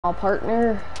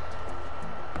Partner.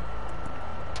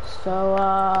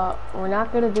 So, we're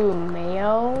not gonna do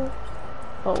Mayo,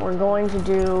 but we're going to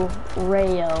do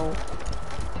Rayo.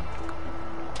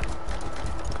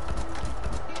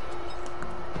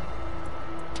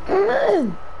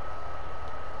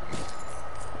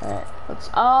 Alright,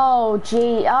 oh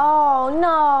gee, oh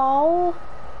no!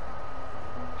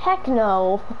 Heck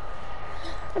no!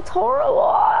 It's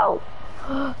horrible!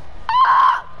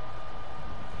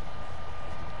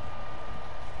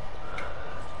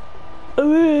 I'm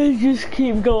gonna just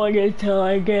keep going until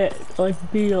I get like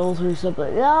beetles or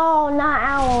something. No, not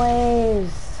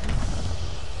always.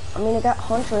 I mean, I got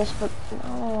Huntress, but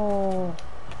no.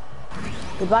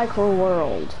 Goodbye, cruel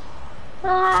world.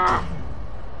 Ah!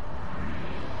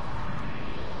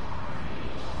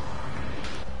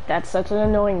 That's such an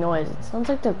annoying noise. It sounds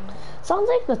like the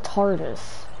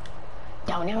TARDIS.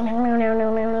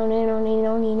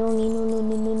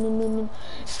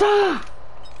 Stop!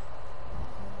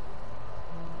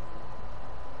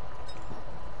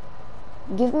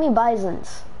 Give me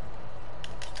bisons.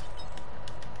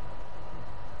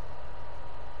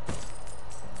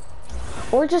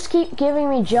 Or just keep giving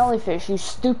me jellyfish, you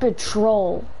stupid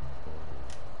troll.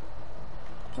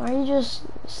 Why you just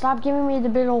stop giving me the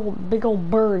big old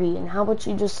birdie, and how about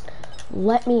you just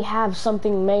let me have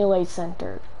something melee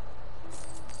centered?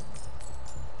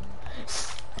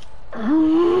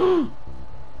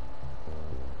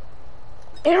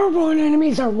 Airborne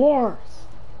enemies are wars.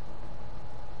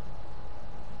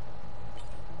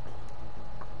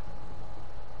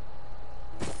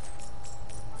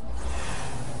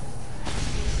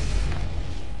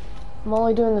 I'm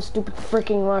only doing the stupid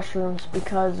freaking mushrooms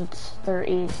because they're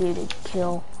easy to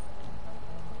kill.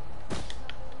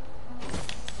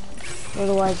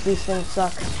 Otherwise, these things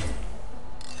suck.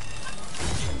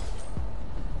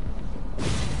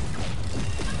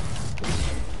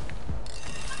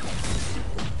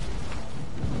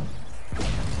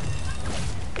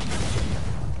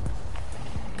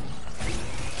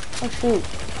 Oh shoot.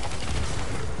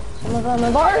 Some of them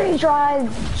have already tried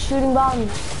shooting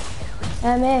bombs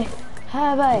at me.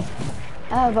 Oh boy,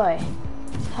 oh boy,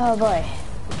 oh boy,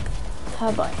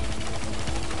 oh boy.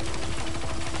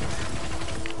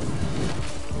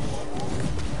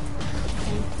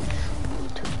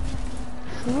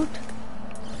 Shoot.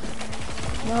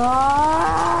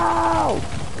 No!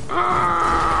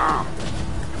 Ah!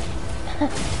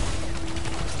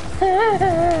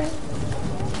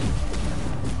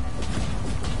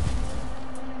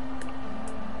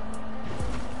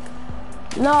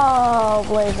 No,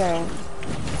 blazing.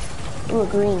 Ooh, a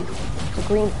green. It's a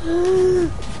green.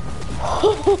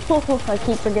 I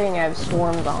keep forgetting I have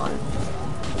swarms on.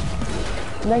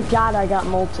 Thank God I got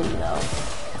multi though.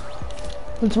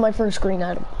 It's my first green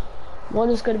item. What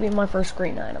is going to be my first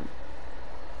green item?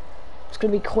 It's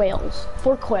going to be quails.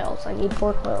 4 quails. I need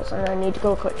 4 quails, and I need to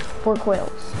go quick. 4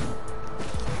 quails.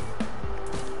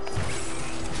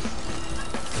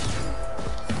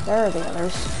 There are the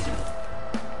others.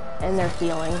 And they're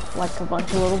healing like a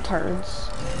bunch of little turds.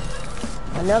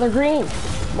 Another green!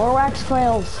 More wax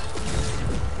quails!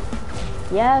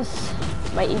 Yes!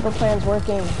 My evil plan's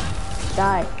working.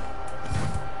 Die.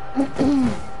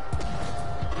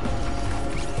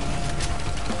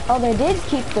 Oh, they did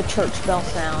keep the church bell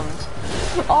sound.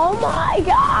 Oh my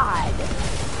god!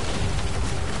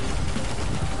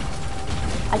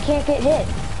 I can't get hit.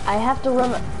 I have to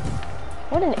run.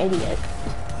 What an idiot.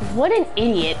 What an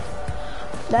idiot.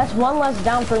 That's one less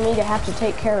down for me to have to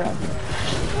take care of.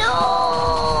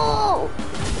 No!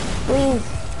 Please.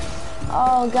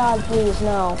 Oh God, please,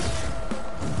 no.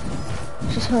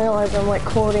 Just realized I'm like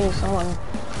quoting someone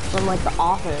from like The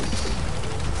Office.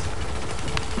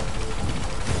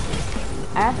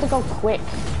 I have to go quick.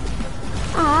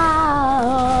 Ah!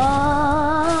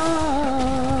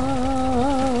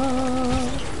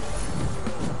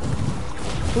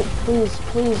 Please,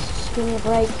 please, just give me a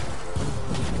break.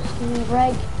 Just give me a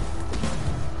break.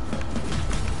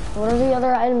 What are the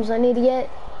other items I need to get?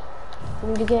 I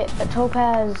need to get a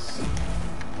topaz.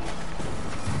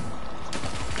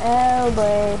 Oh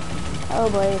boy. Oh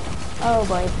boy. Oh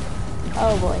boy.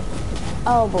 Oh boy.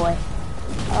 Oh boy.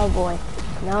 Oh boy.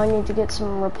 Now I need to get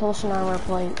some repulsion armor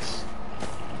plates.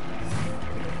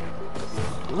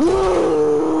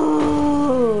 Ooh.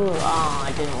 Oh,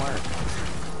 it didn't work.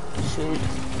 Shoot.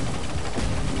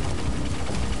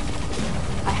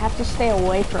 I have to stay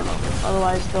away from them,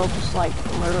 otherwise they'll just like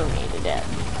murder me to death.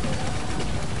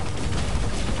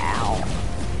 Ow.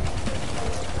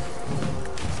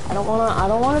 I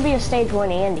don't wanna be a stage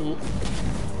 1 Andy.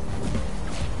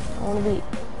 I wanna be...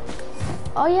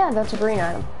 Oh yeah, that's a green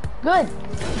item. Good.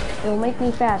 It'll make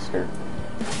me faster.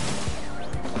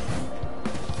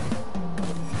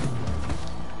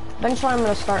 Eventually I'm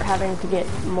gonna start having to get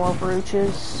more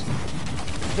brooches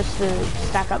just to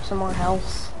stack up some more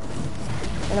health.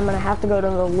 And I'm gonna have to go to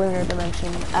the lunar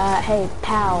dimension. Hey,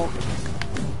 pal.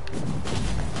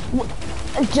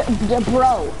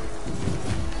 Bro.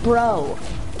 Bro.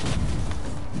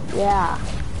 Yeah.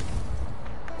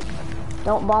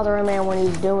 Don't bother a man when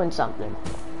he's doing something.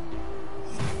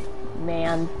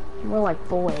 Man. More like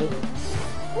boy.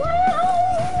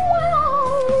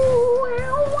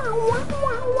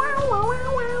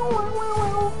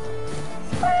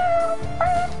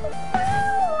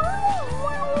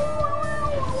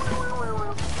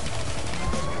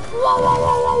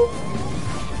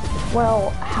 Well,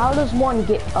 how does one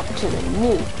get up to the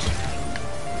newt?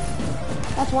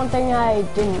 That's one thing I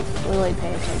didn't really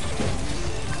pay attention to.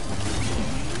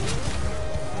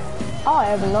 Oh, I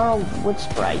have a gnarled wood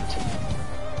sprite.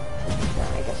 No,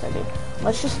 I guess I do.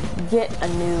 Let's just get a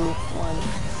new one.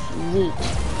 Yeet.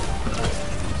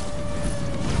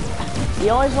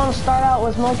 You always want to start out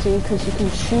with multi because you can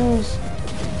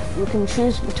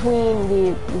choose between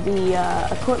the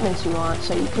equipments you want,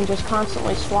 so you can just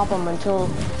constantly swap them until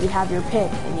you have your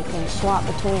pick, and you can swap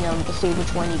between them to see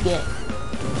which one you get.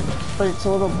 But it's a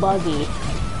little buggy.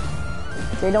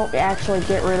 They don't actually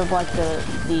get rid of like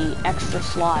the extra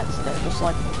slots. They're just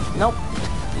like, nope,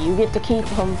 you get to keep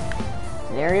them.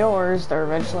 They're yours. They're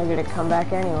eventually gonna come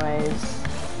back anyways.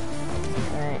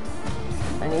 Alright,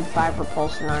 I need 5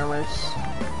 repulsion armors.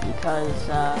 Because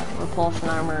repulsion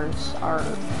armors are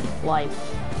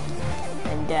life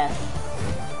and death,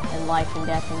 and life and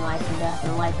death, and life and death,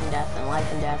 and life and death, and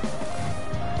life and death.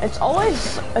 It's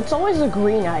always a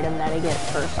green item that I get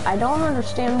first. I don't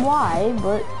understand why,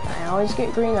 but I always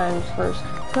get green items first.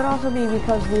 Could also be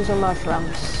because these are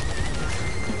mushrooms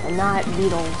and not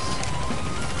beetles.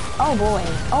 Oh boy,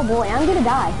 I'm gonna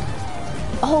die.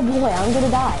 Oh boy, I'm gonna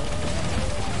die.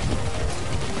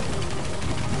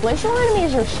 Glacial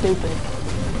enemies are stupid.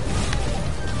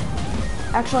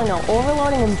 Actually, no.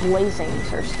 Overloading and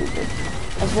blazings are stupid.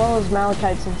 As well as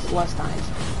malachites and celestines.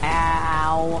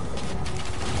 Ow.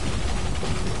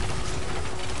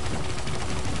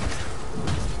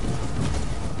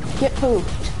 Get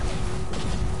pooped.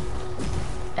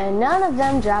 And none of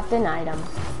them dropped an item.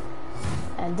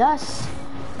 And thus,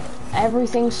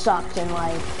 everything sucked in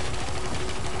life.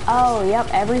 Oh, yep,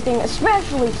 everything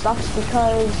especially sucks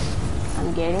because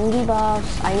I'm getting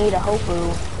debuffs. I need a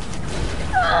Hopu.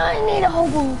 I need a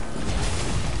Hopu.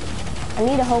 I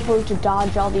need a Hopu to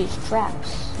dodge all these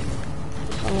traps.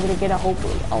 So I'm gonna get a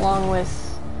Hopu, along with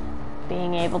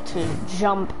being able to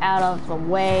jump out of the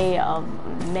way of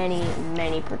many,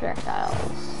 many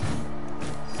projectiles.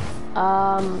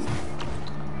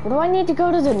 What do I need to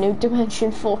go to the nuke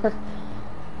dimension for?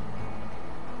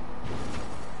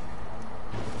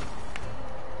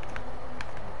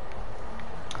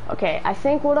 Okay, I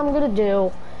think what I'm gonna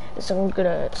do is I'm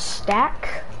gonna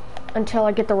stack until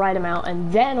I get the right amount,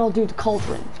 and then I'll do the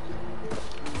cauldron.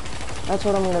 That's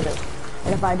what I'm gonna do.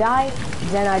 And if I die,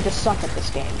 then I just suck at this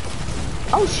game.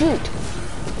 Oh shoot!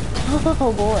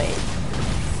 Oh boy.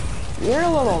 You're a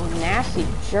little nasty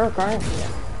jerk, aren't you?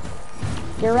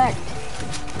 You're wrecked.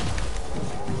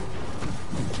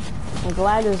 I'm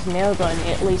glad his nail gun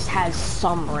at least has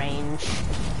some range.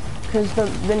 Because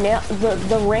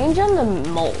the range on the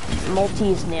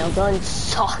Maltese nail gun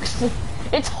sucks.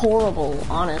 It's horrible,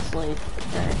 honestly.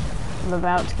 Okay. I'm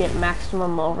about to get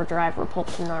maximum overdrive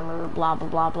repulsion armor, blah blah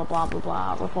blah blah blah blah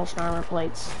blah, repulsion armor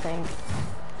plates thing.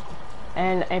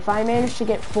 And if I manage to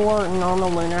get 4 normal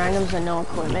lunar items and no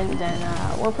equipment, then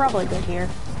we're probably good here.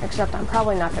 Except I'm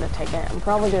probably not gonna take it. I'm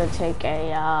probably gonna take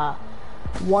a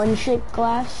 1-shaped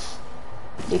glass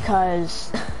because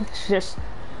it's just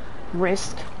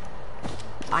risk.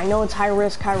 I know it's high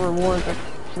risk, high reward, but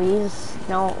please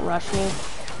don't rush me.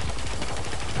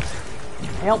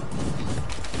 Help!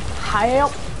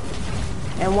 Help!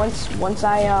 And once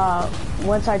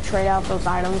I trade out those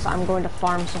items, I'm going to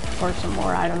farm for some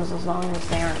more items as long as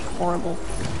they aren't horrible.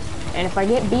 And if I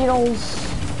get beetles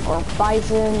or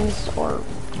bisons or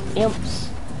imps,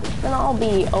 then I'll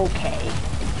be okay.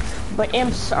 But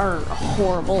imps are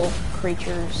horrible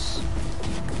creatures.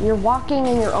 You're walking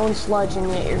in your own sludge and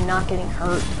yet you're not getting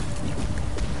hurt.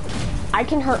 I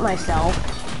can hurt myself.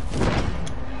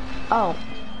 Oh.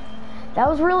 That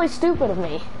was really stupid of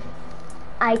me.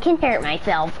 I can hurt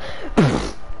myself.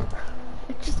 I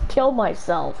just killed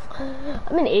myself.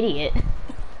 I'm an idiot.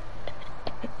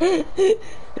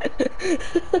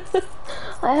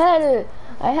 I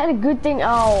had a good thing.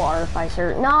 Oh,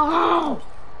 Artificer. No!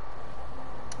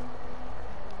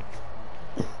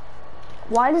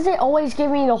 Why does it always give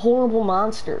me the horrible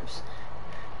monsters?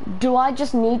 Do I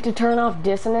just need to turn off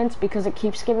dissonance because it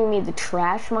keeps giving me the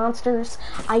trash monsters?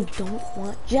 I don't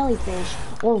want jellyfish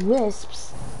or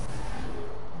wisps.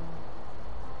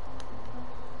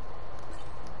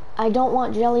 I don't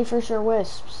want jellyfish or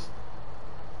wisps.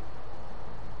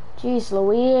 Jeez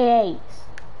Louise.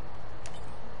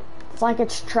 It's like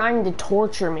it's trying to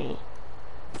torture me.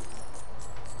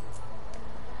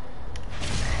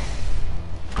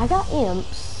 I got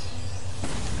imps,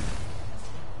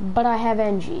 but I have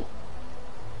NG.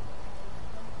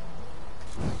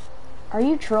 Are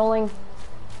you trolling?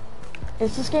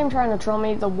 Is this game trying to troll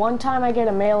me? The one time I get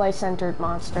a melee-centered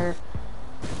monster,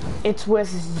 it's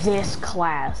with this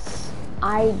class.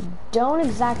 I don't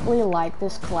exactly like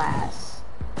this class.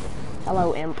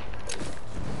 Hello, imp.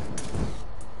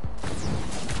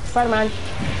 Spider-Man.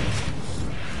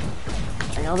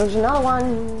 I know there's another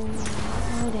one.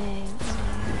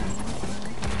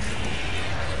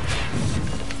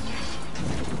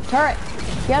 Turret!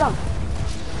 Get him!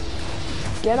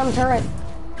 Get him, turret!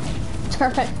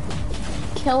 Turret!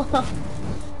 Kill him!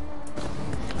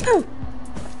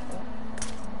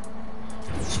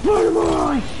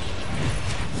 Spider-Man!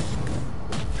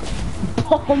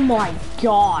 Oh my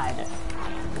god!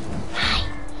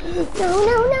 No,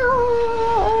 no, no!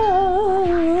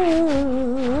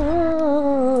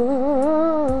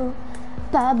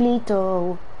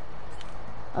 Pablito.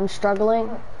 I'm struggling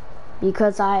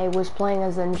because I was playing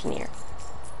as an engineer.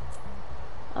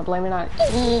 I blame it on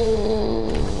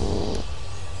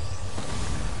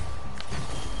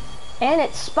and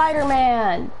it's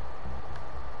Spider-Man!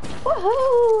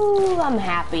 Woohoo! I'm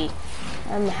happy.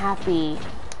 I'm happy.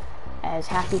 As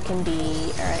happy can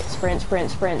be. Alright, sprint,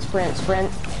 sprint, sprint, sprint,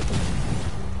 sprint.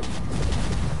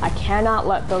 I cannot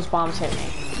let those bombs hit me.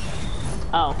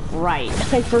 Oh, right.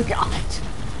 I forgot.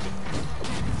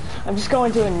 I'm just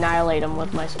going to annihilate them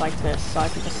with my spike fist, so I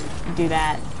can just do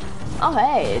that. Oh,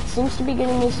 hey, it seems to be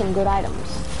getting me some good items.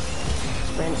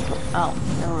 Sprint, sprint. Oh,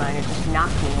 never mind. It just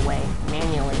knocked me away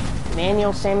manually.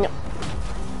 Manual Samuel.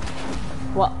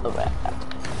 What?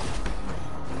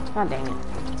 God dang it.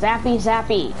 Zappy,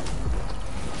 zappy.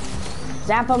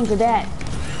 Zap them to death.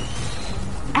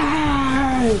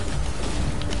 Ah!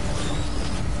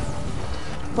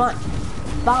 Come on.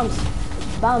 Bombs.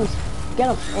 Bombs. Get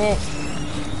them.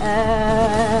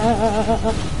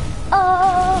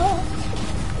 Oh!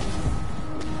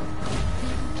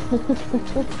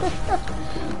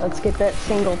 Let's get that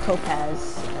single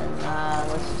topaz. And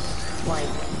let's just, like,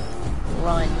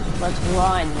 run. Let's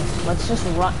run. Let's just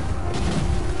run.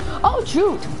 Oh,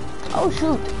 shoot! Oh,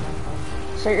 shoot!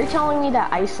 So you're telling me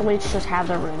that isolates just have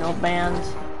the Reno band?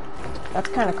 That's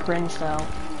kind of cringe, though.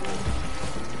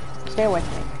 Stay with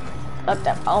me.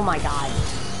 Oh my god.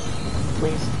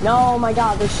 Please. No, oh my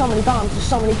god, there's so many bombs, there's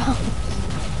so many bombs.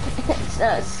 It's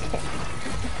so scary.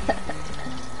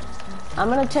 I'm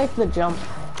gonna take the jump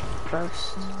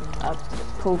first.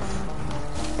 Poof.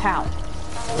 Pow.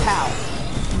 Pow.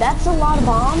 That's a lot of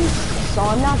bombs, so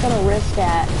I'm not gonna risk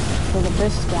that for the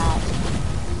biscuit.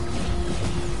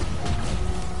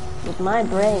 With my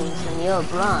brains and your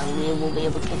brawn, we will be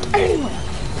able to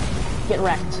get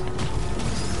wrecked.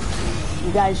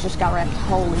 You guys just got wrecked.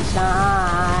 Holy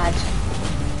snot.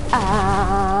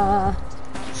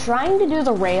 Trying to do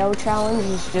the RoR2 challenge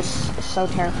is just so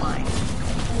terrifying.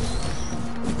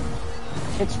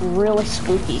 It's really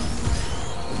spooky.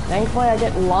 Thankfully, I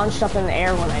get launched up in the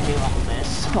air when I do all this,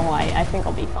 so I think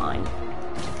I'll be fine.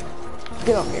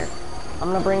 Get over here.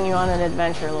 I'm gonna bring you on an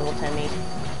adventure, little Timmy.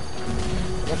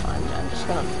 You're fine, man. I'm just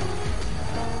gonna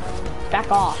back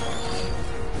off.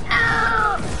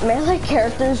 Melee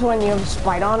characters when you have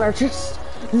Spite on are just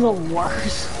the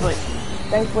worst, but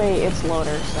thankfully it's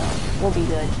Loader, so we'll be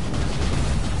good.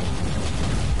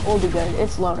 We'll be good.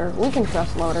 It's Loader. We can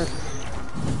trust Loader.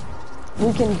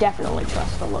 We can definitely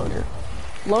trust the Loader.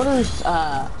 Loader's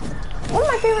one of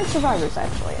my favorite survivors,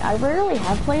 actually. I rarely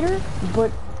have played her,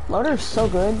 but Loader's so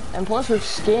good, and plus her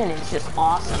skin is just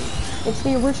awesome. It's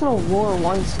the original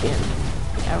RoR1 skin.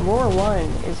 And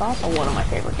RoR1 is also one of my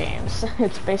favorite games.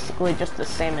 It's basically just the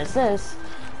same as this,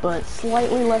 but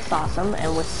slightly less awesome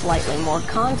and with slightly more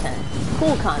content.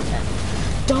 Cool content.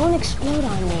 Don't explode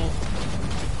on me.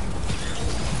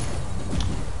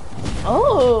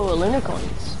 Oh,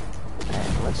 Lunicorns.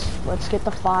 Right, let's get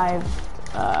the 5.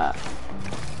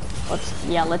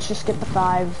 Let's just get the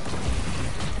 5.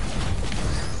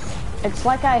 It's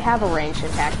like I have a ranged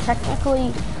attack.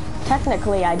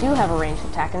 Technically, I do have a ranged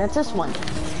attack, and it's this one.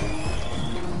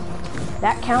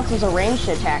 That counts as a ranged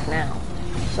attack now.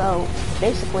 So,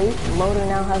 basically, Loader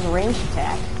now has a ranged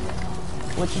attack,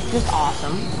 which is just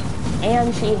awesome.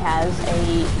 And she has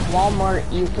a Walmart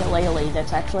ukulele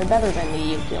that's actually better than the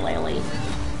ukulele.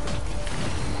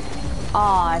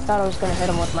 Ah, I thought I was gonna hit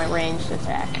him with my ranged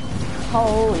attack.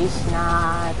 Holy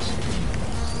snot.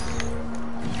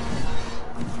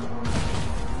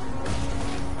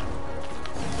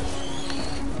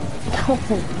 Oh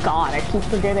god, I keep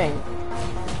forgetting.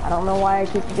 I don't know why I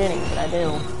keep forgetting, but I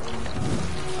do.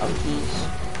 Oh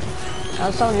jeez.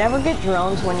 Also, never get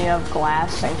drones when you have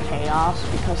glass and chaos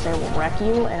because they will wreck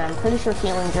you, and I'm pretty sure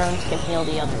healing drones can heal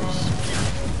the others.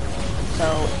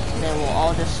 So, they will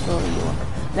all just screw you over.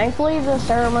 Thankfully, the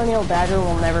ceremonial dagger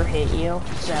will never hit you,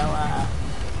 so,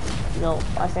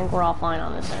 I think we're all fine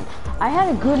on this end. I had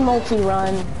a good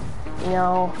multi-run, you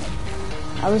know,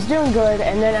 I was doing good,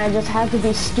 and then I just had to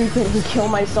be stupid and kill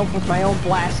myself with my own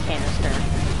blast canister.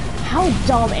 How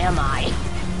dumb am I?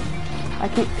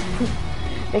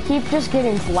 They keep just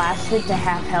getting blasted to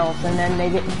half health, and then they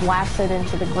get blasted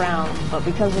into the ground, but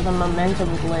because of the momentum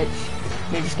glitch,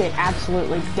 they just get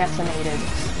absolutely decimated.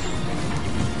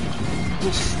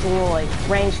 Destroyed.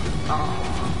 Ranged. Aww.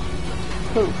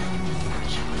 Poof.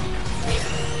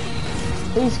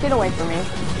 Please get away from me.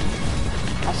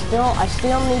 I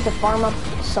still need to farm up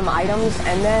some items,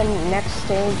 and then next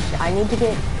stage, I need to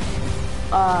get,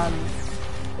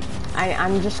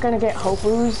 I'm just gonna get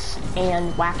hopus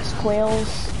and wax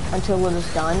quails until it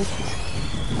is done.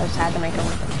 I just had to make a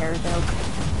repair joke.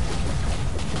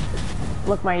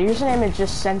 Look, my username is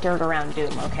just centered around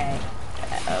Doom, okay?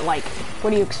 Like, what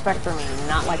do you expect from me?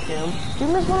 Not like Doom?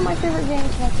 Doom is one of my favorite games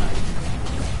of all time.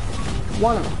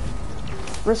 One of them.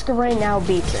 Risk of Rain now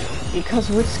beats it, because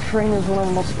Risk of Rain is one of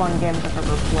the most fun games I've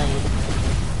ever played.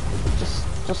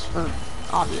 Just for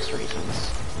obvious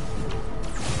reasons.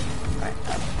 Alright,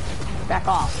 back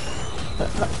off.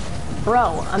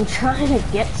 Bro, I'm trying to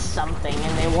get something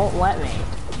and they won't let me.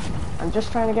 I'm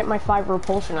just trying to get my 5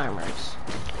 repulsion armors.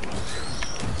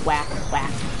 Whack,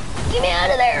 whack. Get me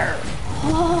out of there!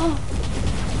 Oh.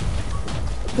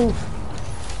 Oof.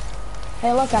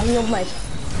 Hey look, I healed my...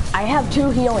 I have 2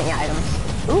 healing items.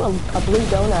 Ooh, a blue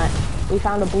donut. We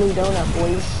found a blue donut,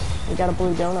 boys. We got a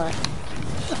blue donut.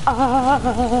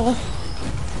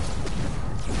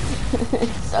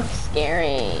 It's so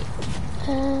scary.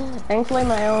 Thankfully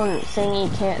my own thingy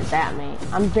can't zap me.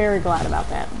 I'm very glad about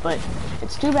that, but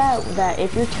it's too bad that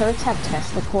if your turrets have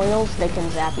Tesla coils, they can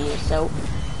zap you. So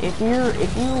if you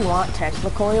want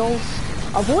Tesla coils,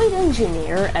 avoid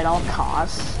engineer at all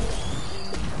costs.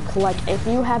 Like if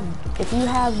you have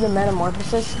the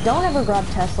metamorphosis, don't ever grab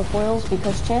Tesla coils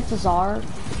because chances are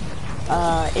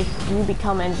if you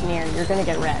become engineer, you're gonna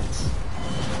get wrecked.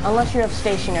 Unless you have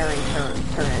stationary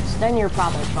turrets, then you're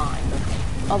probably fine.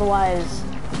 Otherwise,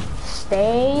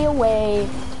 stay away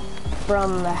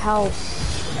from the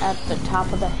house at the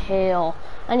top of the hill.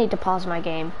 I need to pause my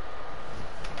game.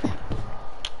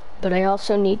 But I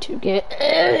also need to get...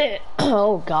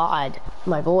 oh god,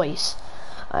 my voice.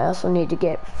 I also need to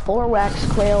get 4 wax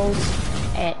quails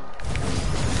and...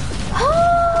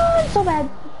 oh, it's so bad.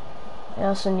 I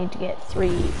also need to get 3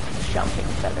 jumping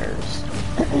feathers.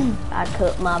 I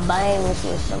cut my bangs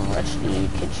with some rusty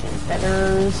kitchen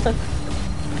feathers.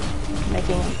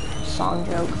 Making a song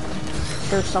joke.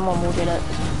 Sure someone will get it.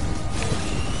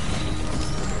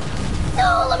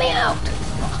 No, let me out!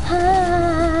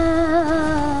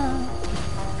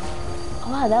 Oh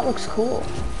wow, that looks cool.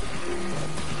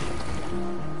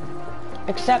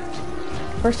 Except,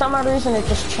 for some odd reason, it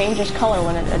just changes color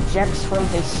when it ejects from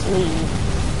his sleeve.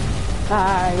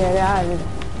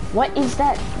 What is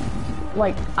that,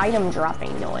 like, item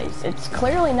dropping noise? It's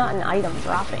clearly not an item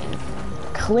dropping.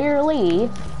 Clearly...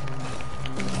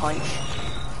 punch.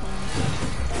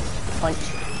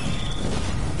 Punch.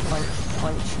 Punch,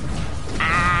 punch.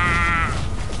 Ah!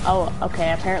 Oh,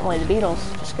 okay, apparently the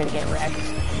beetle's just gonna get wrecked.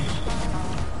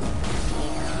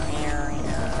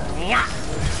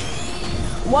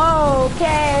 Whoa,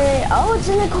 okay! Oh, it's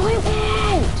an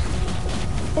equipment!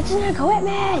 It's an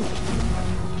equipment!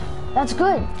 That's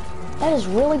good. That is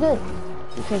really good.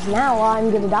 Because now I'm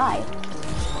gonna die.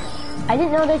 I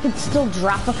didn't know they could still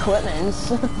drop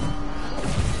equipments.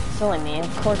 Silly me,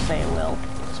 of course they will.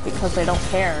 It's because they don't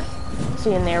care.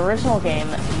 See, in the original game,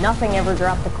 nothing ever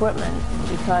dropped equipment.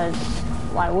 Because,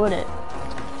 why would it?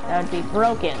 That would be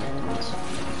broken and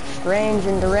strange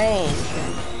and deranged.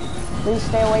 Please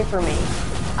stay away from me.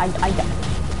 I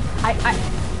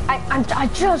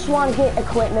just want to get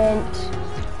equipment.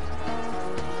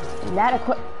 And that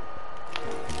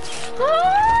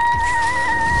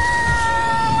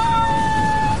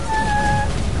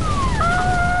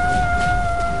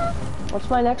What's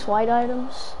my next white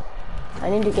items? I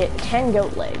need to get 10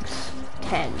 goat legs.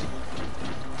 10.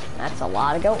 That's a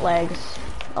lot of goat legs.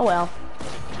 Oh well.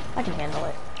 I can handle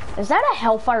it. Is that a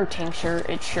Hellfire Tincture?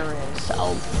 It sure is.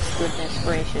 Oh, goodness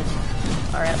gracious.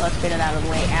 Alright, let's get it out of the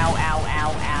way. Ow, ow,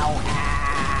 ow, ow, ah.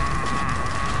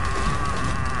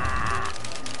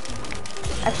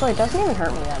 Actually, it doesn't even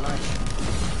hurt me that much.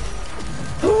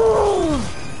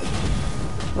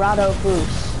 RoR2.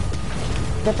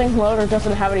 Good thing Loader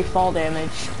doesn't have any fall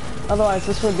damage. Otherwise,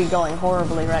 this would be going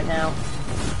horribly right now.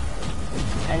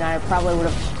 And I probably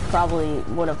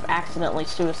would have accidentally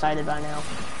suicided by now.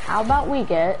 How about we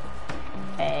get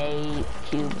a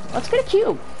cube? Let's get a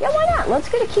cube. Yeah, why not? Let's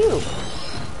get a cube.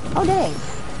 Oh, dang.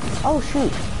 Oh,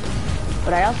 shoot.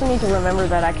 But I also need to remember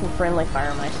that I can friendly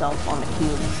fire myself on the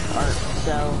cube part,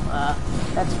 so,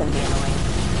 that's gonna be annoying.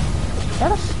 Is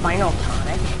that a spinal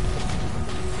tonic?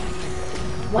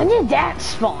 When did that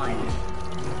spawn?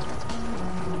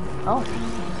 Oh.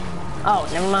 Oh,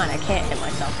 never mind, I can't hit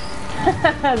myself.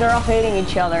 They're all hating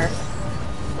each other.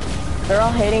 They're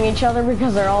all hating each other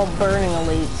because they're all burning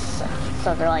elites.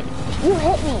 So they're like, you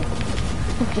hit me!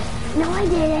 No, I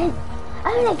didn't!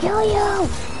 I'm gonna kill you!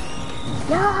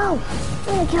 No! I'm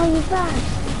gonna kill you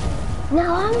first!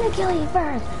 No, I'm gonna kill you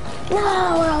first!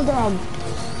 No, we're all dead!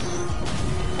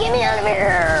 Get me out of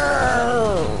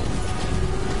here!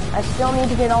 I still need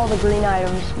to get all the green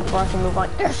items before I can move on.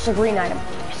 There's the green item!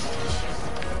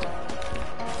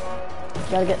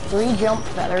 Gotta get 3 jump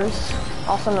feathers,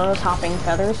 also known as hopping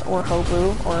feathers, or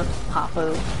hopu, or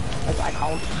hapu, as I call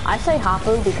them. I say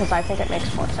hapu because I think it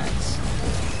makes more sense.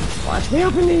 Launch me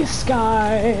up in the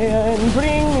sky and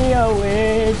bring me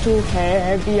away to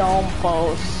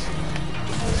Caviampos.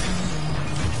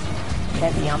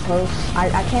 Caviampos?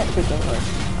 I can't speak English.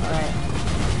 Alright.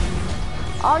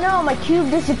 Oh no, my cube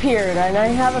disappeared and I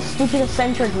have a stupid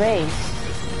eccentric vase.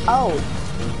 Oh.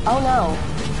 Oh no.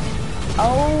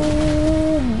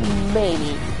 Oh,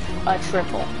 baby. A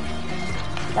triple.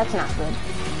 That's not good.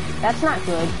 That's not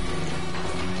good.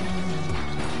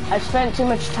 I've spent too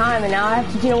much time and now I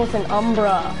have to deal with an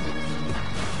Umbra.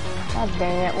 God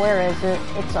dang it, where is it?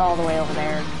 It's all the way over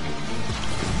there.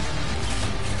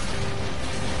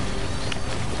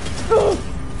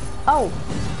 Oh,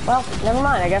 well, never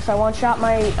mind. I guess I one-shot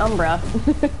my Umbra.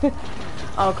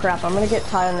 Oh crap, I'm gonna get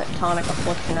Tonic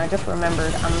Affliction. I just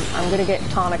remembered. I'm gonna get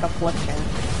Tonic Affliction.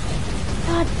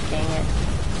 God dang it.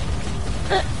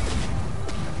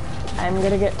 I'm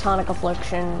gonna get Tonic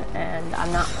Affliction, and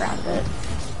I'm not proud of it.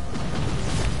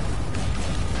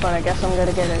 But I guess I'm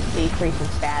gonna get a decrease in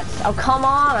stats. Oh, come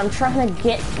on! I'm trying to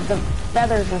get the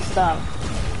feathers and stuff.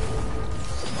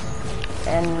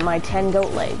 And my 10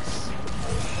 goat legs.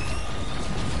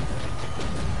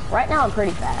 Right now I'm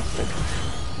pretty fast.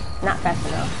 Not fast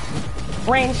enough.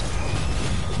 Range!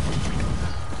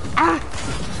 Ah!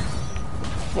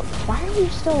 Why are you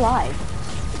still alive?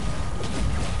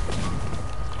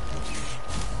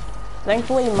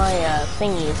 Thankfully my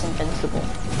thingy is invincible.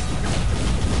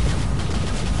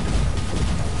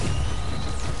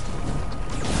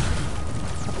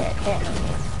 Okay, it can't hurt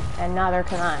me. And neither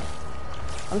can I.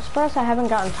 I'm surprised I haven't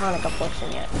gotten Tonic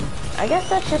Affliction yet. I guess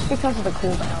that's just because of the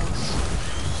cooldowns.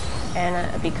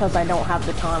 And because I don't have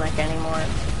the tonic anymore.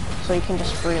 So you can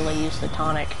just freely use the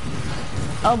tonic.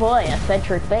 Oh boy, a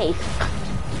centric face.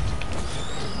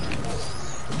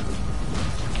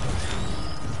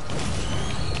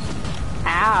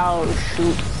 Ow,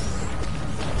 shoot.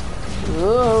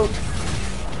 Shoot.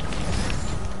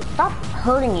 Stop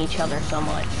hurting each other so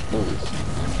much, please.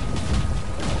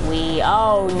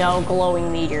 Oh no,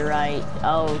 glowing meteorite.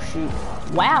 Oh shoot.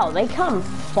 Wow, they come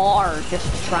far just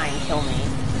to try and kill me.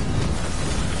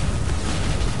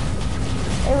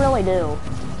 They really do.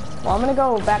 Well, I'm gonna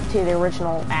go back to the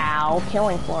original,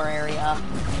 killing floor area.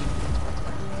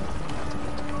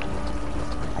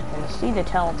 I can see the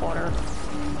teleporter.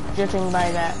 Judging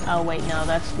by that, oh wait, no,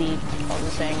 that's the other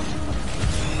thing.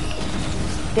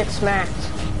 Get smacked.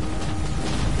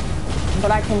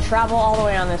 But I can travel all the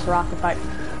way on this rocket pipe.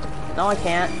 No, I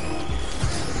can't.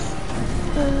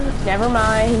 Never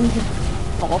mind.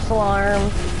 False alarm.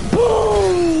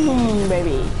 Boom,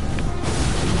 baby.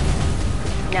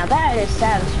 Now that is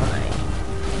satisfying.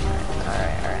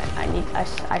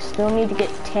 Alright. I still need to get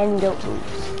 10 goat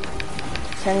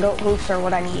hoofs. 10 goat hoofs are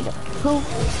what I need. Hoof.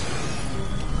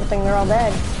 Good thing they're all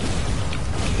dead.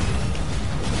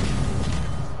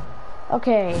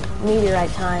 Okay,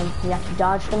 meteorite time. You have to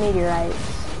dodge the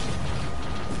meteorites.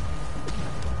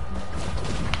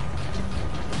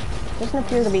 Doesn't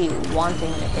appear to be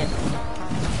wanting to hit me.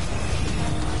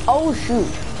 Oh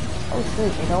shoot. Oh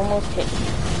shoot, it almost hit me.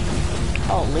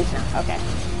 Oh, at least now. Okay.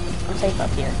 I'm safe up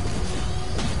here.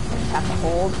 Just have to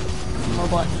hold my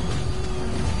button.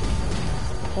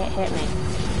 Can't hit me.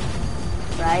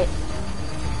 right?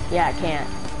 Yeah, I can't.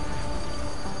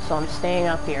 So I'm staying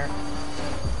up here.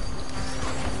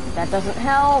 That doesn't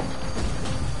help.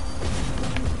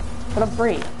 But I'm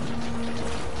free.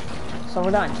 So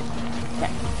we're done.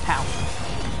 Okay, pow.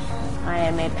 I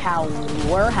am a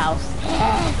powerhouse.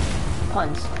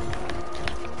 Puns.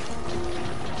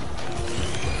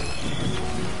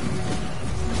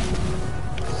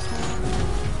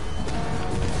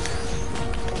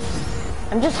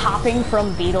 I'm just hopping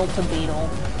from beetle to beetle.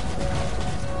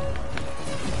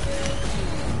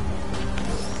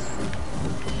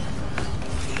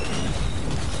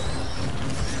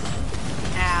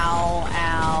 Ow,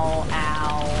 ow,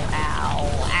 ow, ow,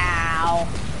 ow.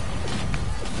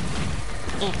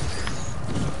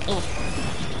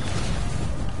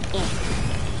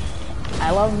 I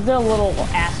love the little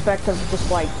aspect of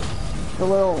just like the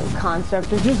little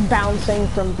concept of just bouncing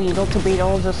from beetle to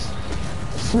beetle, just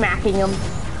smacking them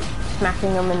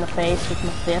in the face with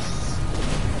my fists.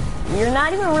 You're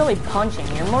not even really punching,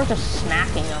 you're more just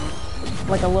smacking them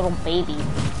like a little baby.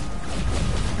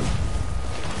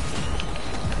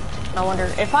 I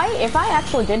wonder if I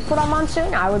actually did put on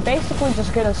Monsoon, I would basically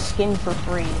just get a skin for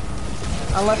free,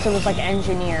 unless it was like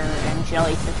Engineer and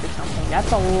Jellyfish or something.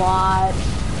 That's a lot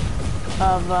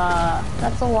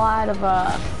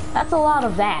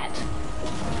of that.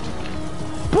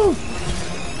 Boom.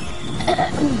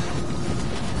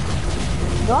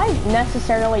 Do I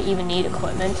necessarily even need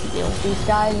equipment to deal with these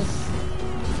guys?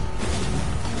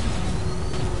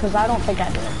 Because I don't think I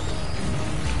do.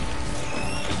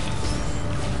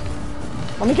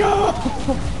 Let me go!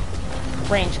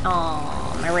 Range.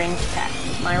 Oh, my range attack.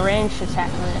 My range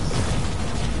attack miss.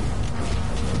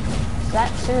 Is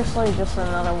that seriously just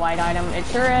another white item? It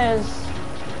sure is.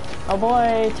 Oh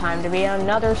boy, time to be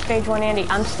another stage 1 Andy.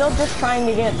 I'm still just trying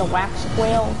to get the wax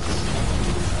quails.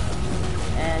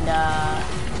 And,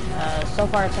 so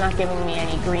far it's not giving me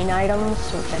any green items,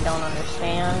 which I don't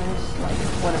understand. Like,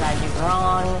 what did I do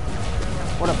wrong?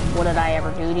 What did I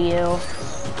ever do to you?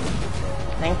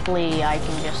 Thankfully, I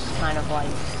can just kind of,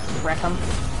 like, wreck them.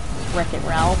 Wreck-It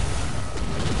Ralph.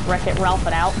 Wreck-It Ralph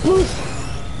it out. Boop!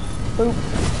 Boop.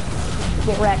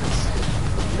 Get wrecked.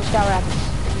 Just got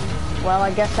wrecked. Well,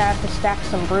 I guess I have to stack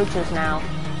some brooches now.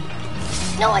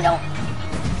 No, I don't!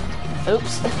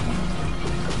 Oops.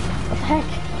 What the heck?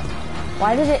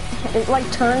 Why did it like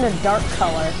turn a dark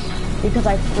color? Because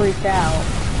I freaked out.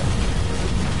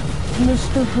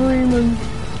 Mr. Freeman.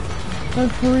 I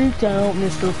freaked out,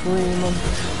 Mr. Freeman.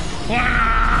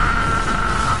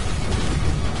 Yeah!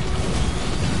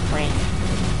 Wait.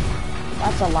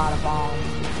 That's a lot of bombs.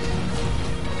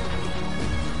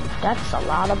 That's a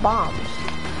lot of bombs.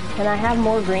 Can I have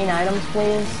more green items,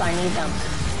 please? I need them.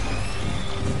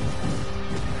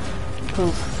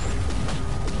 Poof.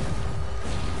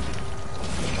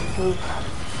 Poof.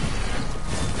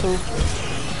 Poof.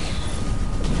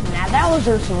 Now those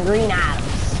are some green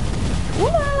items. Whoa,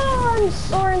 I'm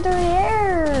soaring through the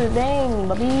air. Dang,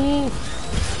 baby.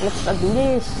 Let's do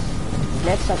this.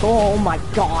 Let's go. Oh my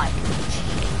god.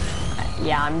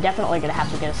 Yeah, I'm definitely gonna have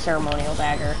to get a ceremonial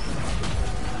dagger.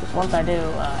 Because once I do,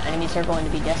 enemies are going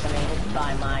to be decimated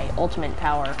by my ultimate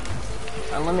power.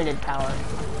 Unlimited power.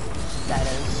 That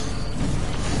is.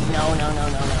 No, no, no,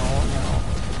 no, no, no.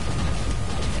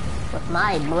 With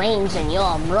my brains and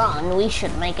your brawn, we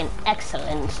should make an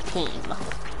excellent team.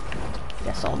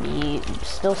 Guess I'll be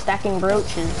still stacking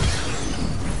brooches.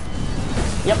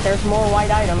 Yep, there's more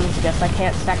white items. Guess I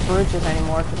can't stack brooches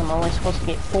anymore because I'm only supposed to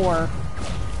get 4.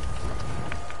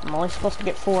 I'm only supposed to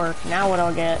get 4. Now what do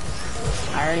I get?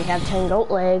 I already have 10 goat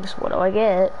legs. What do I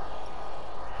get?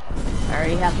 I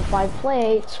already have the 5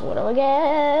 plates. What do I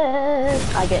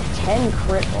get? I get 10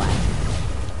 crit black.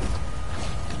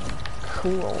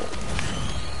 Cool.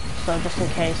 So just in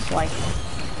case, like,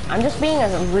 I'm just being a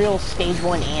real stage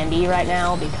 1 Andy right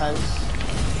now because,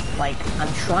 like, I'm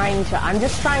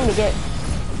just trying to get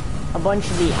a bunch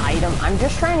of the items. I'm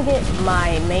just trying to get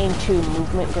my main 2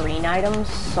 movement green items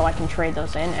so I can trade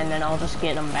those in, and then I'll just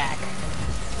get them back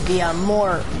via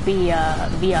being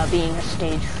a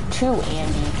stage 2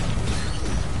 Andy.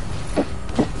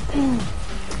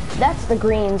 That's the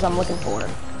greens I'm looking for.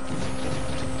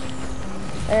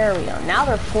 There we go. Now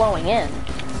they're flowing in.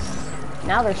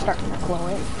 Now they're starting to flow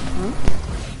in. Hmm?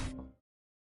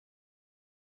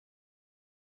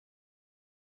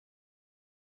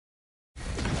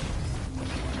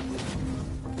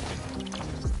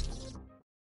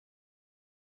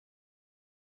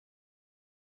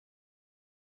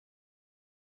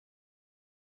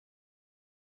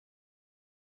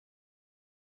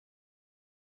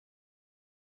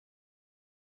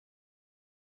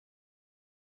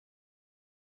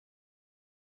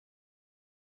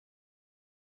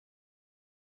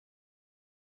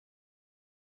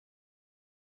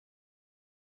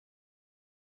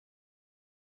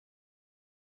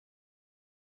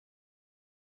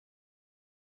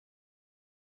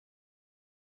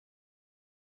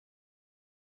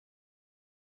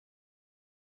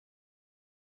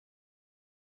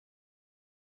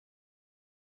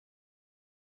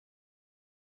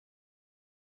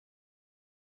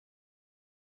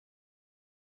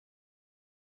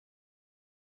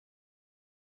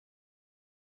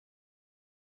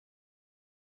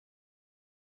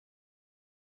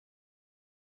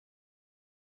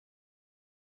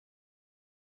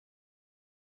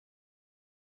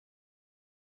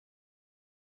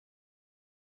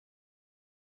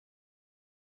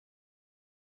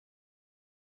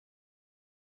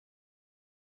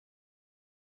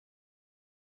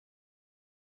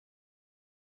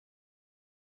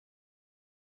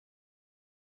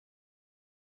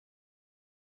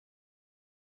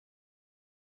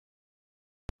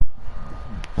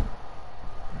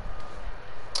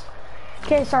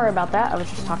 Okay, sorry about that. I was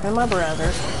just talking to my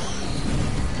brother.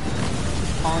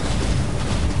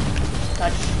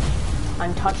 Touch.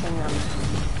 I'm touching them.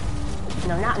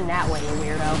 No, not in that way, you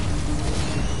weirdo.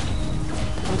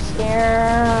 I'm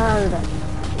scared.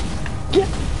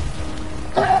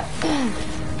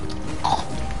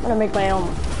 I'm gonna make my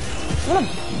own. I'm gonna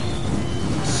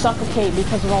suffocate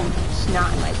because of all the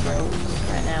snot in my throat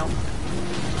right now.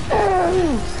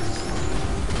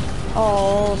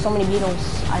 Oh, so many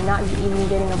beetles. I'm not even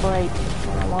getting a break.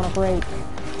 I want a break.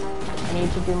 I need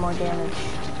to do more damage.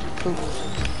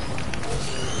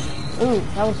 Ooh,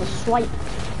 that was a swipe.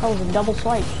 That was a double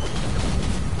swipe.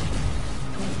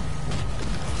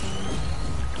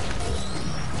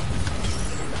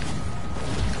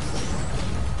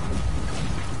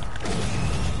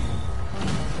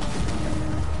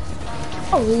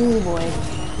 Oh boy.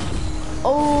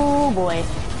 Oh boy.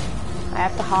 I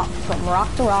have to hop from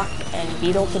rock to rock and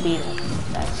beetle to beetle.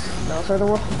 Those are the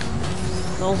rules.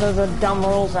 Those are the dumb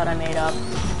rules that I made up.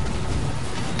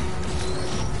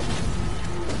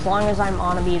 As long as I'm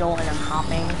on a beetle and I'm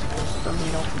hopping from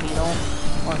beetle to beetle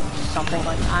or something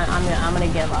like that, I'm gonna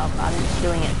give up. I'm just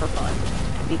doing it for fun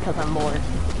because I'm bored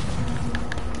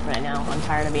right now. I'm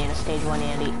tired of being a stage 1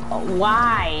 Andy. Oh,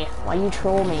 why? Why you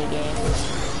troll me, game?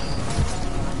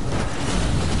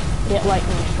 Get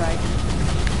lightning strike.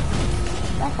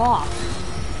 Back off.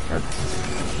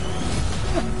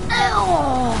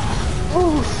 Ow!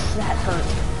 Oof, that hurt.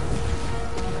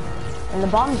 And the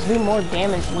bombs do more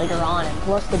damage later on, and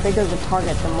plus the bigger the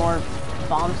target, the more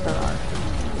bombs there are.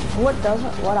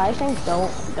 What I think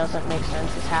doesn't make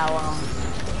sense is how,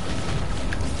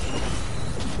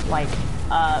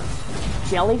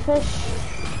 jellyfish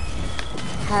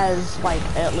has, like,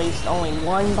 at least only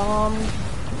one bomb,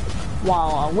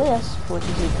 while a wisp, which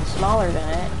is even smaller than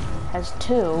it, has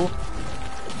 2.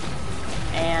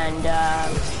 And,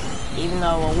 even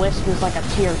though a wisp is like a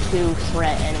tier 2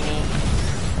 threat enemy,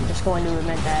 I'm just going to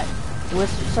admit that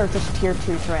wisps are just tier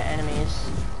 2 threat enemies.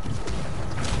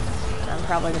 And I'm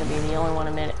probably going to be the only one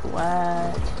admit it.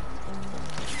 What?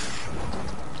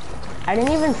 I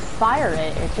didn't even fire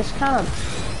it. It just kind of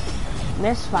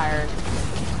misfired.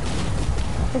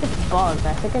 I think it's bugged.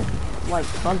 I think it, like,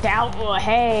 bugged out. Oh,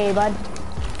 hey, bud.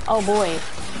 Oh, boy.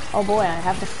 Oh, boy, I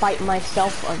have to fight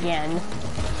myself again.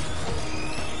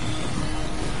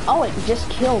 Oh, it just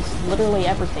kills literally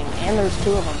everything, and there's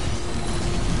 2 of them.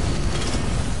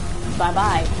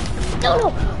 Bye-bye.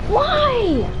 No!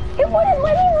 Why? It wouldn't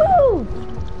let me move!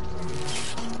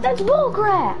 That's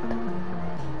bullcrap!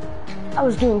 I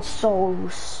was doing so...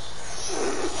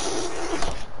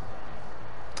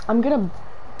 I'm gonna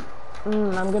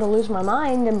lose my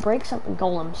mind and break some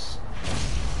golems.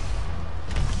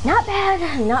 Not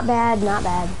bad, not bad, not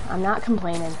bad. I'm not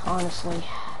complaining, honestly.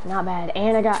 Not bad.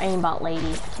 And I got aimbot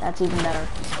lady. That's even better.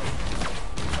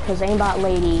 Because aimbot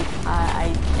lady,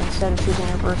 instead of choosing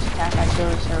her burst attack, I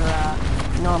chose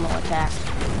her normal attack.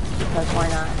 Because why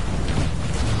not?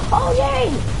 Oh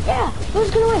yay! Yeah! Who's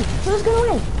gonna win? Who's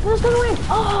gonna win? Who's gonna win?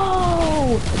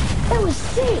 Oh! That was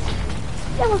sick!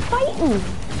 That was fighting!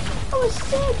 That was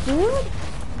sick, dude!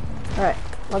 Alright,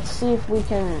 let's see if we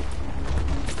can...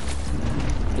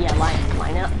 Yeah,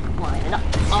 line it up.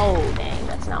 Oh, dang,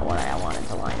 that's not what I wanted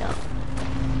to line up.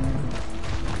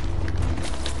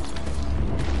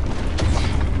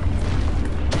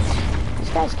 These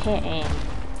guys can't aim.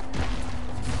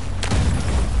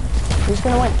 Who's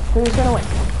gonna win? Who's gonna win?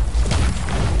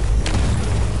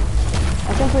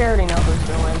 I think we already know who's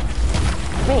gonna win.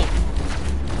 Me.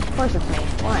 Of course it's me.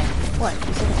 Why? What?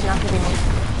 You think it's not gonna be me?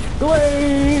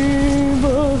 Glaive!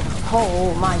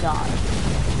 Oh my god.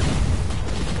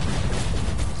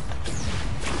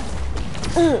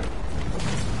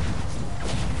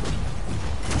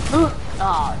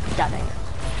 Oh, god dang it.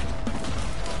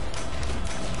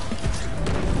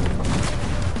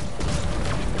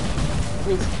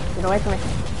 Please, get away from me.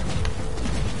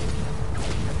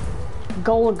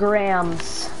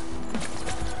 Golograms.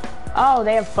 Oh,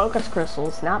 they have focus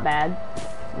crystals. Not bad.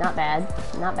 Not bad.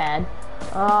 Not bad.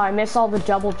 Oh, I miss all the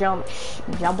double jumps.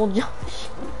 Double jumps.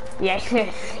 Yes.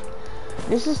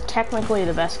 This is technically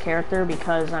the best character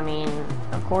because, I mean,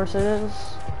 of course it is.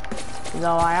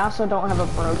 Though I also don't have a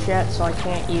brooch yet, so I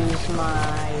can't use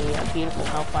my beautiful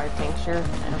Hellfire Tincture.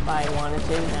 And if I wanted to,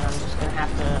 then I'm just gonna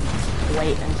have to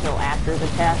wait until after the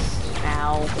test.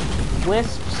 Ow.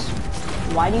 Wisps,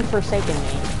 why do you forsaken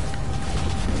me?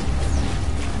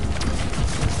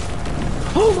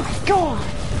 Oh my god!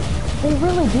 They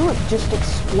really do just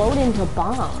explode into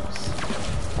bombs.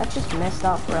 That's just messed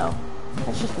up, bro.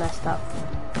 That's just messed up.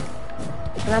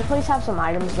 Can I please have some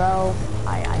items, though?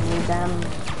 I need them.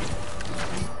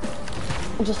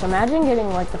 Just imagine getting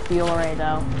like the fuel array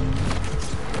though.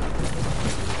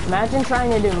 Imagine trying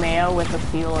to do Mayo with the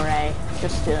fuel array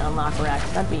just to unlock Rex.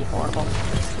 That'd be horrible.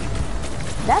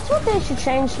 That's what they should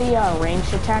change the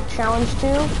ranged attack challenge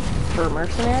to for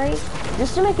Mercenary,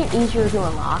 just to make it easier to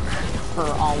unlock for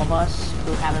all of us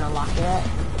who haven't unlocked it yet.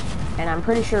 And I'm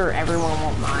pretty sure everyone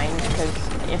won't mind, because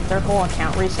if their whole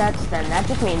account resets, then that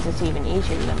just means it's even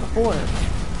easier than before.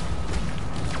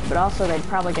 But also they'd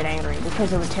probably get angry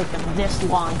because it would take them this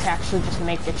long to actually just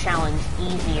make the challenge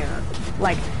easier.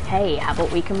 Like, hey, how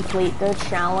about we complete the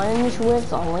challenge with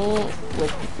the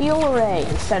fuel array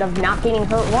instead of not getting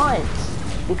hurt once?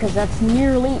 Because that's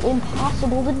nearly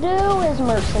impossible to do as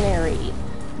Mercenary.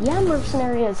 Yeah,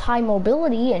 Mercenary has high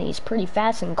mobility and he's pretty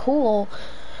fast and cool,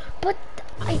 but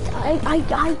I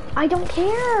don't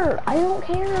care. I don't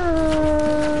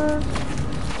care.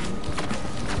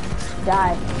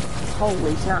 Die.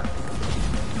 Holy snap.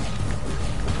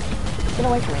 Get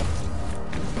away from me.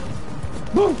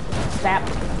 Boom! Zap.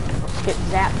 Get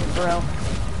zapped, bro.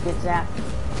 Get zapped.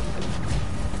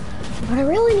 What I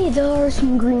really need though are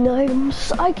some green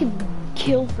items. I could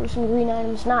kill for some green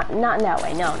items. Not in that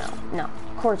way. No.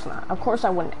 Of course not. Of course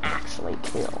I wouldn't actually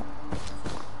kill.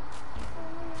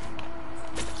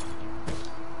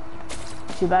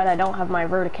 Too bad I don't have my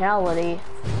verticality.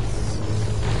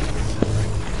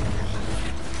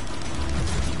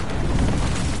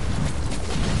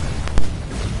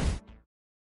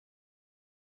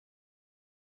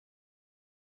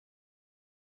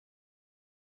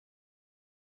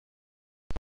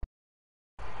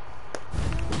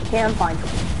 Okay, I'm fine.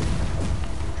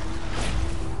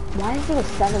 Why is it a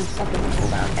 7-second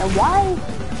cooldown? And why?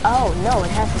 Oh no,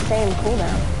 it has the same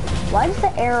cooldown. Why does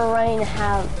the arrow rain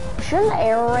have? Shouldn't the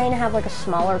arrow rain have like a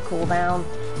smaller cooldown?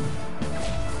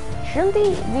 Shouldn't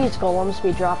these golems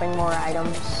be dropping more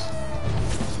items?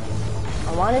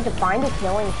 I wanted to find a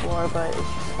killing floor, but it's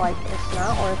just like it's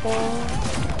not working.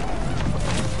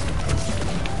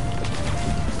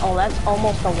 Oh, that's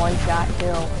almost a one-shot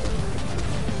kill.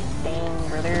 Dang,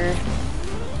 brother.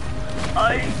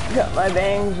 I cut my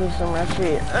bangs with some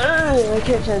rusty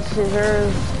kitchen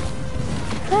scissors.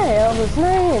 Hey, Elvis,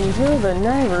 name to the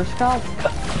neighbor's crops.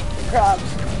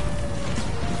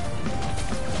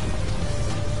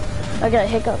 I got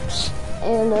hiccups,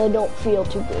 and I don't feel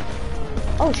too good.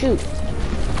 Oh, shoot.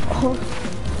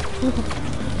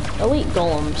 Elite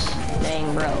golems.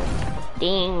 Dang, bro.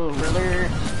 Dang, brother.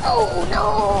 Oh,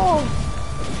 no!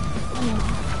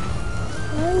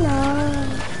 Oh, no.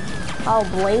 Oh,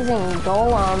 blazing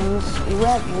golems.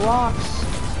 Red rocks.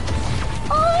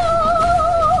 Oh!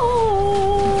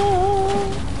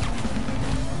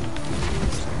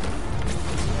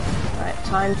 Alright,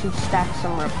 time to stack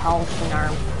some repulsion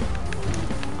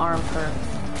arm per.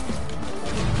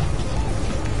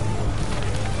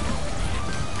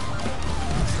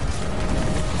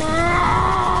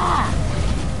 Ah!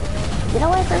 Get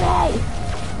away from me!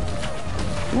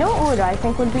 You know what I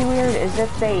think would be weird is if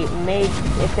they made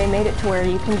it to where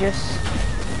you can just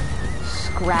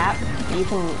scrap, you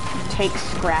can take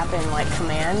scrap in like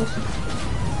command,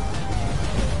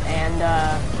 and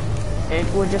it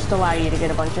would just allow you to get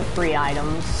a bunch of free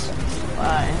items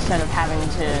instead of having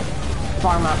to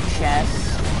farm up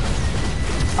chests.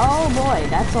 Oh boy,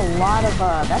 that's a lot of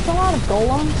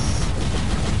golems,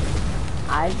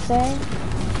 I'd say.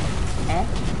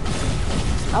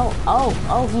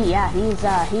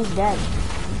 He's dead.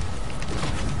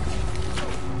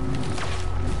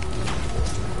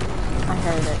 I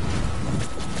heard it.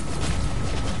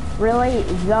 Really?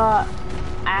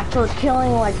 After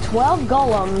killing like 12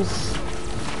 golems,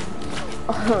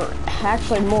 or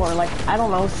actually more, like, I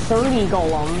don't know, 30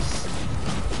 golems,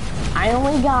 I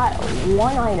only got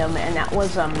one item, and that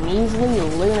was a measly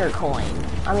lunar coin.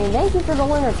 I mean, thank you for the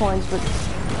lunar coins, but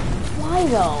why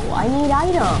though? I need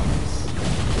items.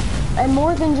 And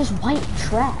more than just white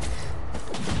trash.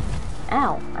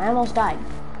 Ow, I almost died.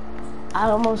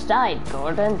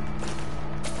 Gordon.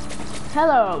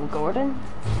 Hello, Gordon.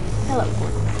 Hello,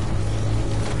 Gordon.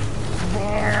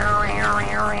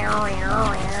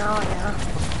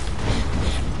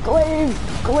 Glaive.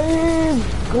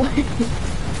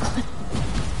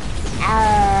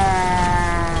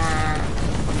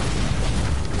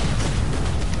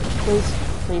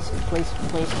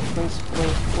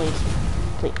 Please.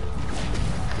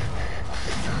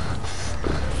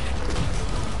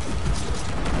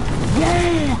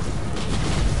 Yeah!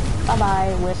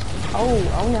 Bye-bye, Wisp.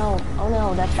 Oh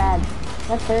no, that's bad.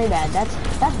 That's very bad. That's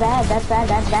bad.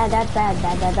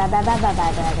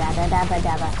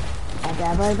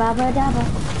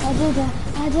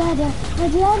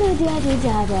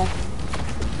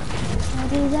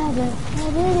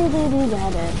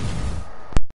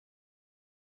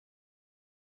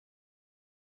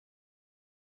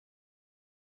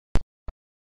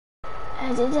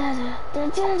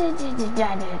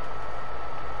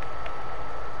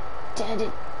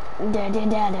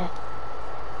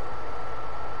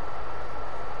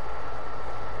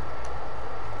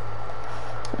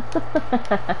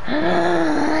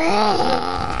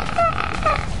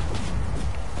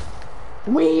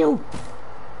 Wheel!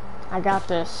 I got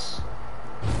this.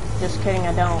 Just kidding,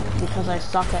 I don't, because I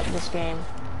suck at this game.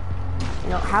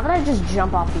 You know, how about I just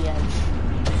jump off the edge?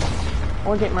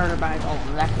 Or get murdered by a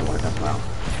golem, that could work as well.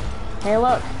 Hey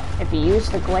look, if you use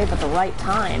the glaive at the right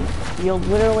time, you'll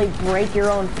literally break your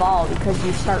own fall because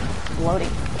you start floating.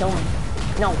 Kill me.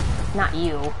 No, not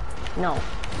you. No.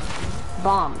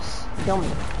 Bombs. Kill me.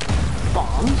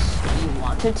 Bombs? You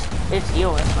want it? It's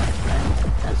yours, my friend.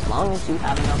 As long as you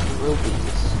have enough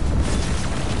rupees.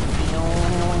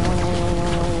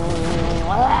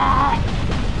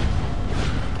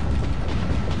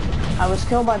 I was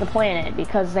killed by the planet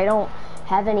because they don't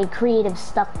have any creative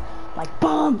stuff like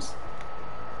bombs.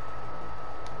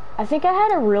 I think I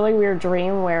had a really weird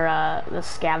dream where the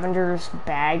scavenger's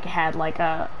bag had like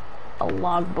a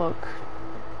logbook.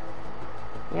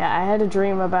 Yeah, I had a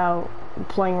dream about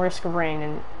playing Risk of Rain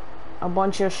and a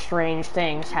bunch of strange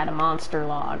things had a monster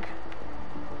log.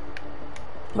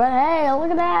 But hey, look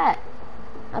at that!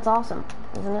 That's awesome,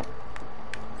 isn't it?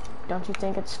 Don't you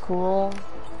think it's cool?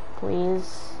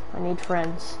 Please, I need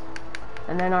friends.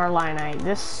 And then our Lionite,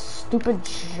 this stupid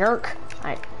jerk.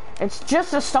 It's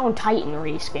just a Stone Titan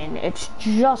reskin. It's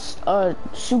just a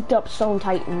souped up Stone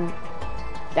Titan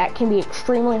that can be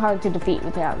extremely hard to defeat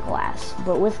without glass.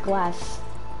 But with glass,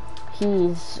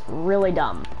 he's really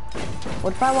dumb.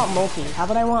 What if I want multi? How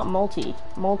about I want multi?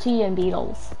 Multi and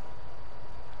beetles.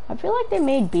 I feel like they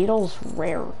made beetles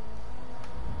rare.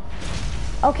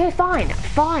 Okay, fine.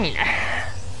 Fine.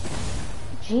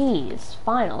 Jeez.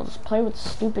 Fine, I'll just play with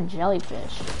stupid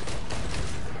jellyfish.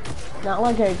 Not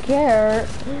like I care.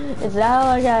 It's not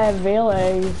like I have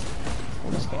feelings.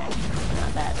 I'm just kidding.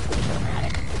 Not that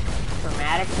dramatic.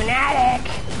 Dramatic fanatic!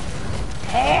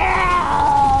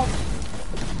 Help!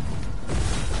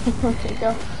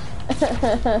 Go.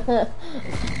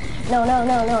 No, no,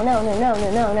 no, no, no, no, no,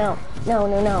 no, no, no. No,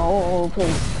 no, no, oh,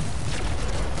 please.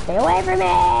 Stay away from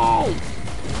me!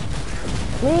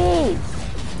 Please!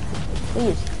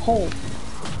 Please, hold.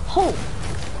 Hold!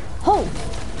 Hold!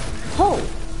 Hold!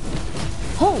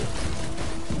 Hold!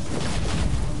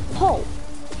 Hold!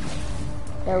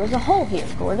 There was a hole here,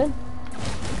 Gordon.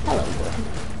 Hello, Gordon.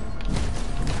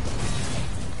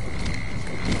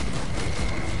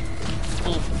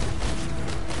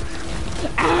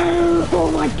 Ow!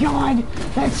 Oh my god!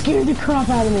 That scared the crap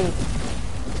out of me!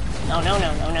 No, no,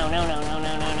 no, no, no, no, no, no,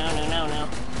 no, no, no, no, no, no.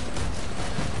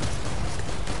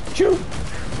 Shoot!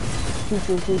 Shoot,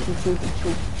 shoot, shoot, shoot, shoot,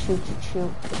 shoot, shoot, shoot,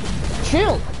 shoot.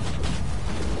 Shoot!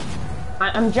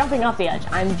 I'm jumping off the edge.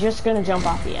 I'm just gonna jump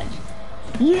off the edge.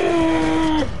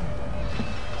 Yeah!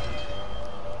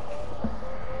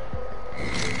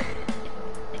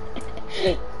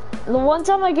 The one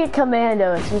time I get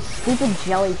commando, it's with stupid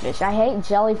jellyfish. I hate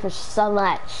jellyfish so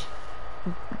much.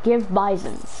 Give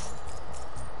bisons.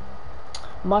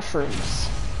 Mushrooms.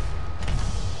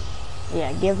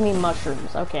 Yeah, give me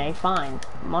mushrooms. Okay, fine.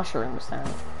 Mushrooms then.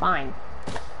 Fine.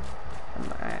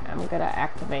 I'm gonna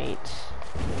activate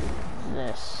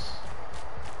this.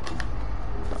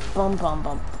 Bum bum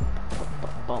bum.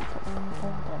 Bum bum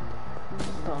bum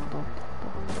bum bum.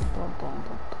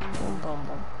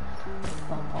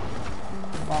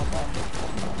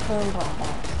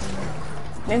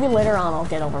 Maybe later on I'll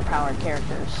get overpowered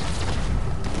characters.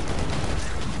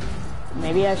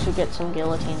 Maybe I should get some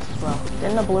guillotines as well.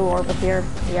 Didn't the blue orb appear?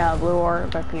 Yeah, blue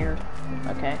orb appeared.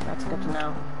 Okay, that's good to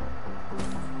know.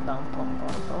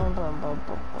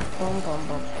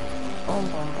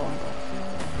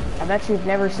 I bet you've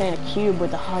never seen a cube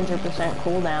with 100%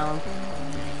 cooldown.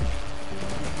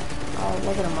 Oh,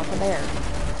 look at him up there.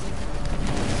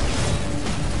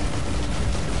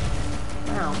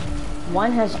 Wow.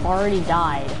 One has already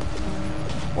died.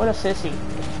 What a sissy.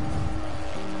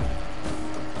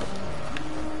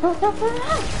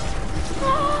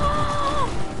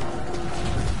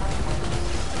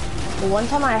 The one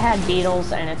time I had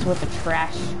beetles and it's with the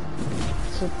trash,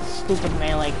 it's with the stupid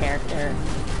melee character.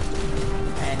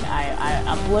 And I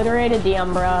obliterated the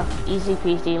Umbra, easy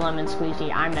peasy, lemon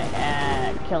squeezy. I'm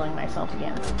killing myself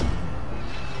again.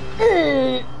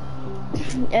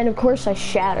 And of course I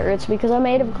shatter, it's because I'm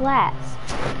made of glass.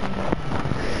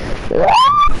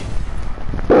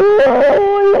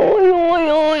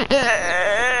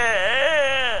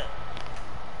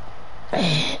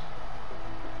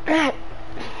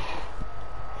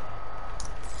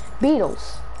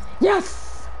 Beetles.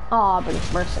 Yes! Aw, but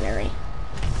it's mercenary.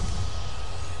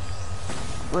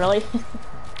 Really?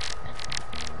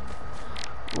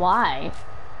 Why?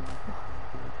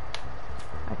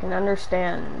 I can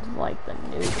understand, like, the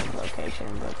new location,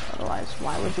 but otherwise,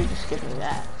 why would you just give me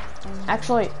that?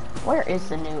 Actually, where is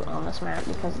the newt on this map?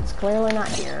 Because it's clearly not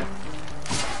here.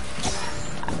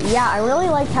 Yeah, I really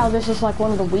like how this is like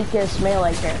one of the weakest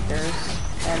melee characters,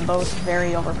 and both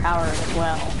very overpowered as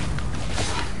well.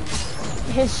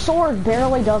 His sword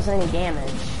barely does any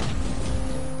damage,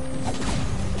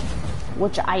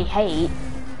 which I hate.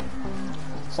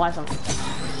 Slice him.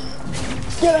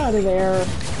 Get out of there.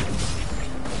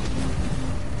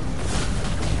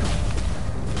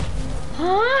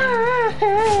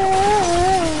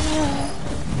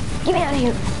 Get me out of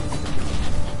here.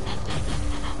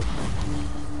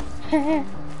 Ow,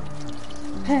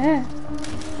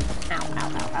 ow,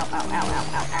 ow, ow, ow, ow, ow,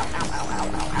 ow, ow, ow, ow,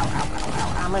 ow, ow, ow, ow, ow,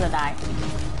 I'm gonna die.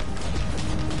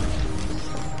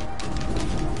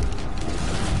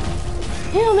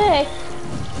 Heal me!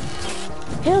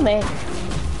 Heal me!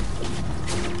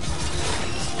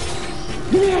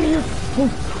 Get me out of here!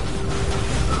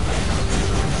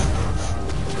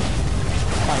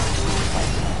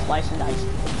 Slice and dice.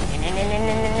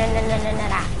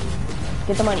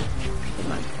 Get the money. Get the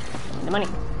money. The money.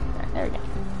 There we go.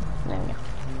 There we go.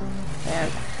 There we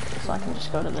go. So I can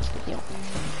just go to this to heal.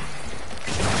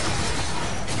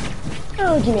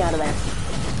 Oh, get me out of there.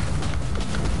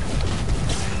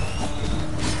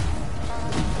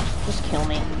 Just kill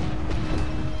me.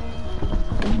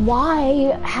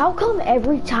 Why? How come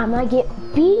every time I get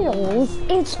beetles,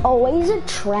 it's always a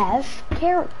trash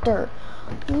character?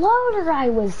 Loader I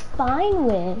was fine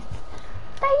with.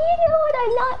 But you know what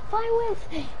I'm not fine with?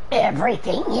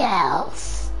 Everything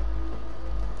else.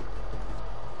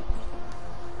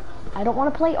 I don't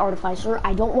want to play Artificer.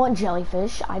 I don't want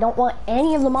Jellyfish. I don't want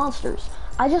any of the monsters.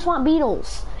 I just want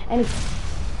beetles. And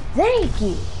thank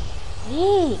you.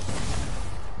 Hey.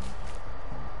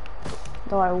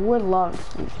 Though I would love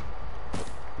to.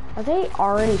 Are they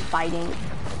already fighting?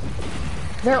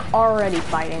 They're already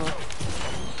fighting.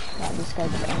 God, this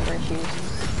guy's got anger issues.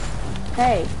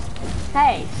 Hey.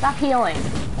 Hey, stop healing.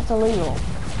 That's illegal.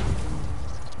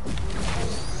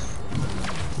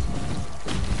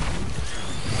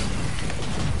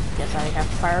 Guess I have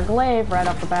to fire a glaive right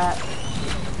off the bat.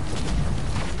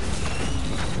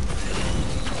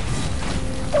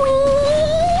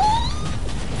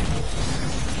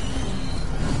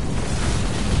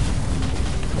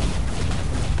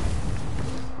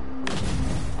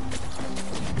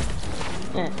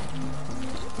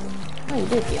 Oh, you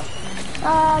did heal.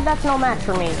 That's no match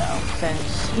for me though,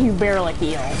 since you barely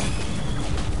heal.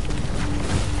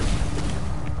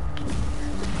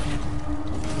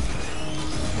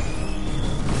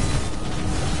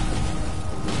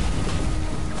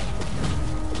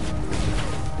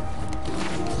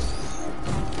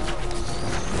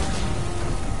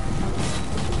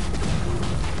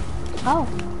 Oh.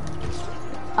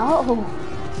 Oh.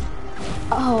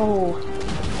 Oh.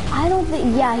 I don't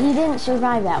think, yeah, he didn't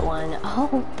survive that one.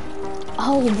 Oh.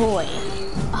 Oh boy.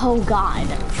 Oh god.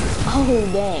 Oh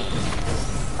dang.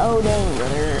 Oh dang,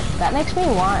 brother. That makes me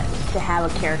want to have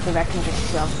a character that can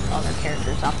just shove other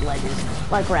characters off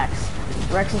ledges. Like Rex.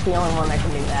 Rex is the only one that can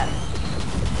do that.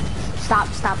 Stop,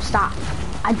 stop, stop.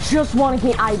 I just want to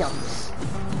get items.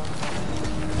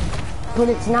 But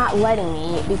it's not letting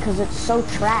me because it's so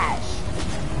trash.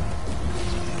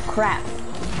 Crap.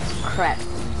 Crap.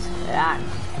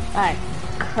 Alright.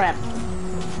 Crap.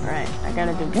 Alright, I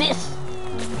gotta do this.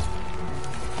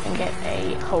 And get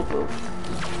a hope of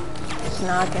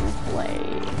Snog and play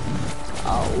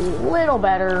a little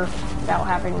better without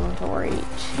having to worry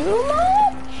too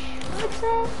much, I'd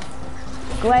say.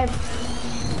 Glaive.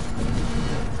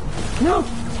 No!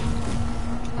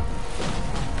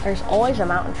 There's always a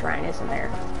mountain shrine, isn't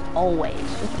there? Always.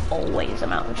 There's always a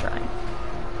mountain shrine.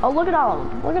 Oh, look at all of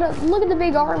them. Look at the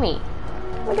big army.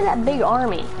 Look at that big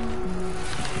army.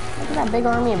 Look at that big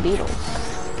army of beetles.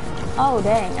 Oh,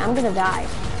 dang. I'm gonna die.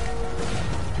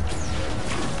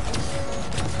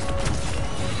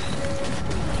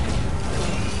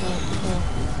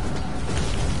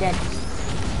 Dead.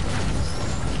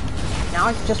 Now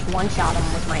I just one-shot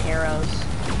him with my arrows.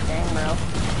 Dang, bro.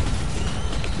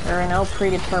 There are no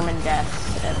predetermined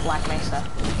deaths at Black Mesa.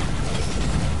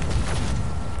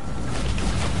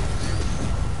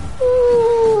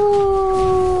 Ooh.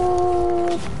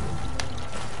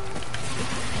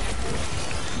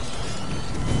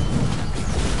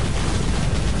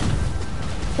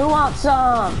 Who wants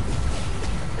some?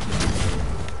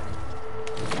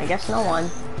 I guess no one.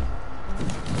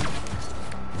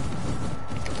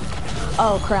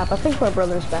 Oh crap, I think my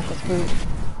brother's back with food.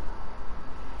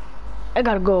 I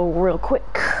gotta go real quick.